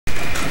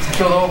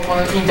先ほどこ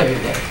のインタビュ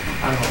ーで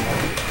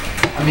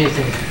アミール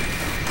選手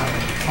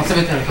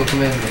全ての局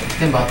面で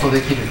全部圧倒で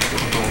きるってこ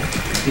とを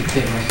言って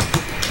いました。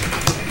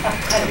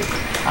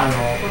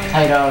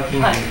タイラー・キン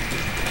グ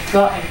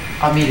が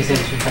アミール選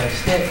手に対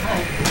して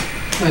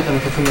全ての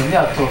局面で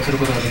圧倒する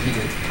ことができる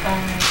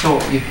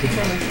と言ってい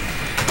ます。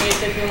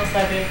طبقی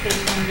مسابقه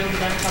اینجا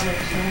بودن قبل از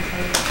شما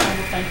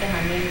گفتن که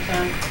همه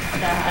میتونن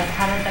از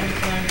هر حد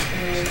میتونن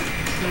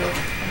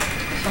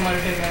شما رو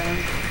ببرن.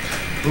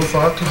 رو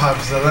فقط تو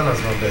حرف زدن از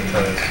من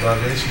بهتره،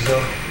 بقیه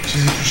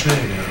چیزی توش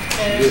نمیبینم.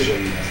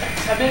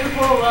 喋る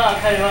方は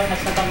彼は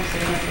達したかもし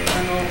れませ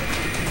ん。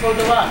コー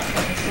ドは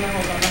私の方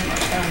が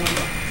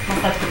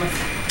勝ってます。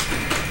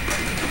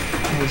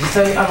実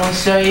際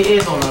試合映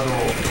像など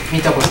を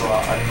見たこと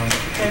はあります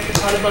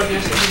か？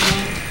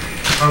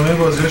 همه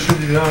بازیاشو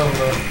دیدم و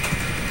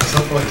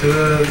اصلا خاطر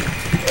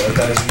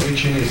تجربه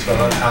کی نیست،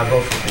 فقط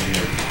حراف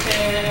خوبیه.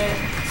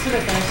 全て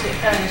の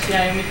彼の試合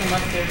を見てま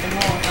すけれども、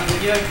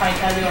いわゆるファイ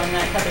ターではな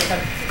い、ただで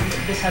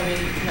喋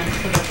りな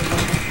人だと思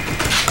い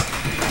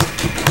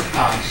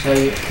ます。試合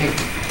結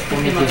構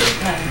見てる。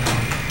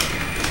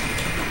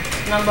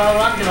ナンバー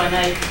ワンでは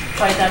ない、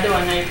ファイターでは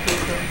ないっていう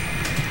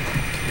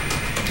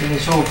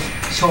と。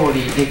勝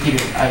利できる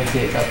相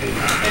手だという。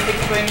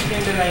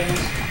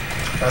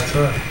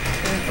اصلا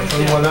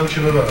اومدم که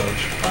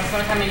ببرمش.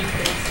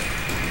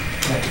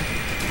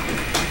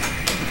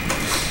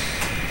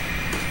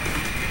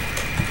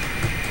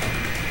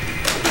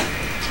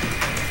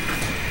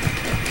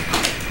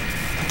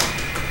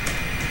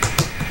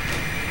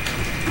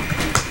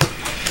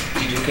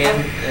 You can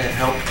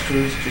help to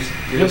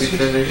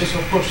yes,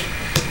 of course.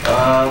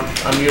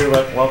 Amir,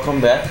 welcome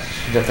back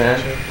to Japan.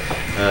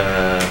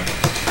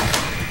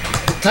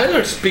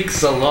 Tyler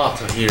speaks a lot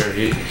here.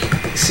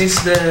 Since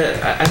the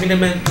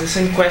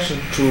same question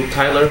to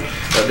Tyler.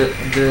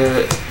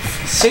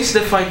 Since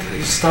the fight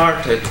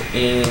started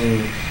in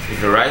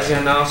the Rizin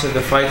announced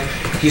the fight,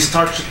 he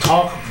started to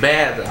talk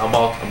bad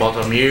about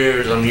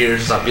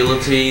Amir's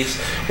abilities.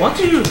 What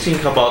do you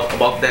think about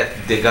that?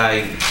 The guy,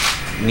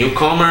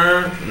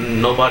 newcomer,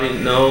 nobody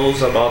knows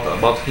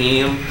about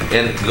him,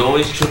 and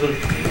goes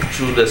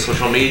to the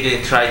social media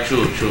and try to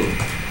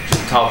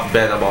talk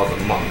bad about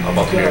Amir.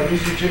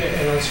 روزی که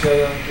انانس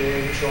کردم که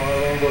شما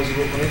رو بازی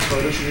بکنید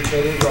کارو شروع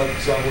کرده و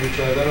زمانی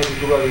کردن و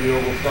تو برای ریا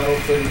گفتن و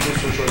خیلی تو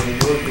سوشال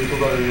میدیا و تو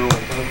برای ریا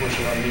گفتن و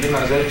خوشم میگه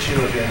نظر چی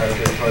راجع به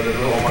حرکت تایلر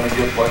و عنوان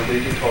یه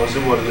فایتری که تازه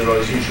وارد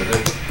رایزین شده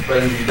و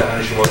اینجوری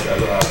دهنشو وا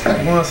کرده حرف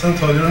من اصلا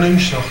تایلر رو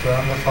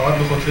نمیشناختم و فقط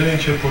به خاطر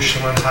اینکه پشت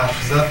من حرف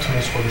زد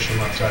تونست خودش رو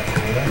مطرح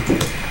کنه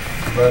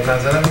و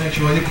نظرم اینه که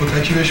باید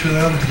کتکی بهش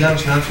بدم دیگه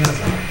همچین حرفی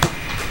نزنم.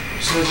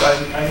 Says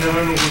I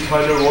never knew who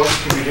Tyler was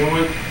to begin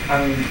with,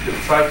 and the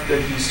fact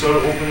that he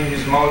started opening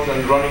his mouth and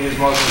running his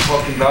mouth and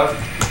talking bad,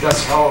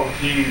 that's how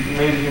he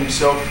made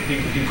himself,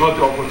 he got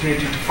the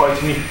opportunity to fight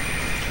me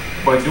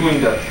by doing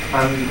that.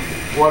 And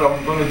what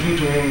I'm going to do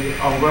to him,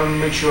 I'm going to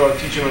make sure I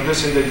teach him a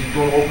lesson that he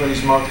don't open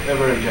his mouth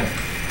ever again.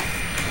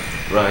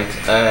 Right,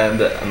 and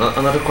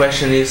another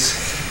question is,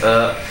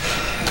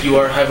 you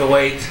are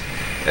heavyweight,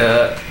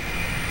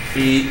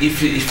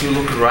 if you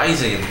look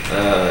Rizin,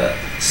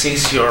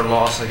 since your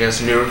loss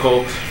against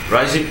Miracle,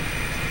 Rizin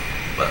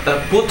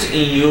put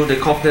in you the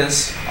confidence,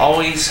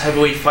 always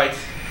heavyweight fight,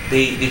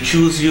 they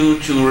choose you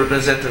to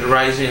represent the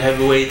Rizin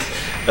heavyweight.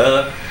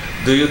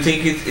 Do you think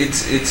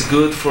it's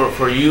good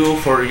for you,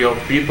 for your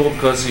people,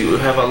 because you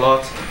have a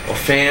lot of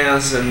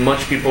fans and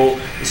much people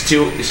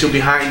still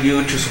behind you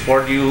to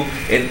support you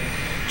and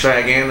try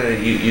again, and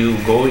you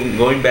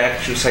going back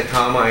to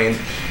Saitama and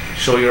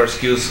show your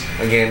skills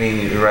again in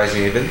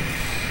Rizin event?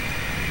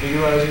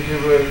 میگه از اینکه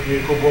به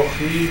میرکو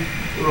باختی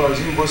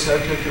رایزین با سعی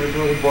کرد که به تو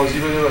بازی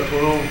بده و تو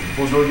رو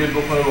بزرگت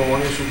بکنه به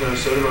عنوان سوپر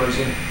استار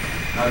رایزین.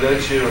 نظرت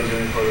چیه راجع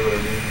به کار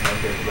رایزین؟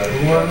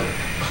 من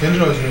خیلی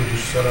رایزین رو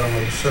دوست دارم و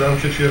دوست دارم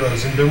که توی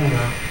رایزین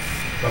بمونم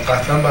و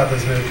قطعا بعد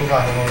از میرکو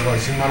قهرمان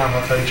رایزین منم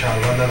حتی این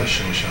کروان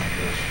نداشته باشم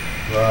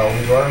و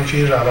امیدوارم که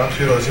این روند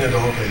توی رایزین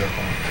ادامه پیدا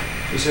کنه.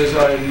 He says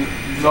I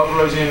love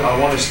Rizin, I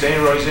want to stay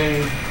in Rizin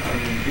and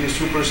be a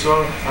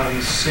superstar, and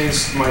since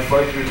my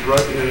fight with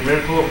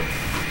Miracle,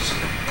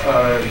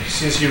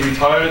 since he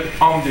retired,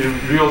 I'm the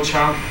real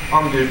champ,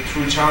 I'm the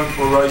true champ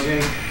for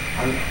Rizin,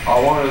 and I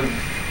want to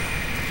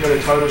get a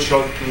title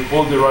shot to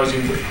hold the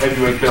Rizin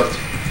heavyweight belt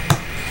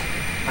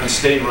and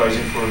stay in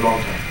Rizin for a long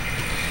time.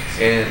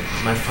 And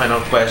my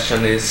final question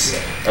is,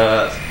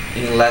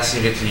 in last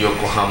event in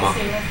Yokohama.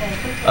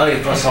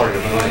 Oh, sorry,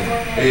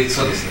 it's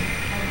so this.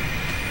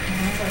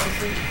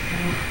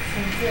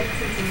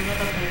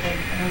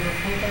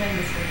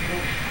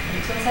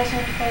 最初に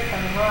聞かれた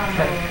のは、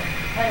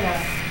タイラー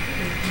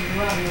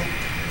は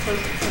ソー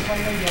シャル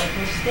メディアを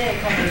通して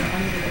彼のア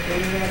ミルだと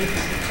いろいろなリスク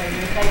が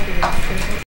書いてるんですけど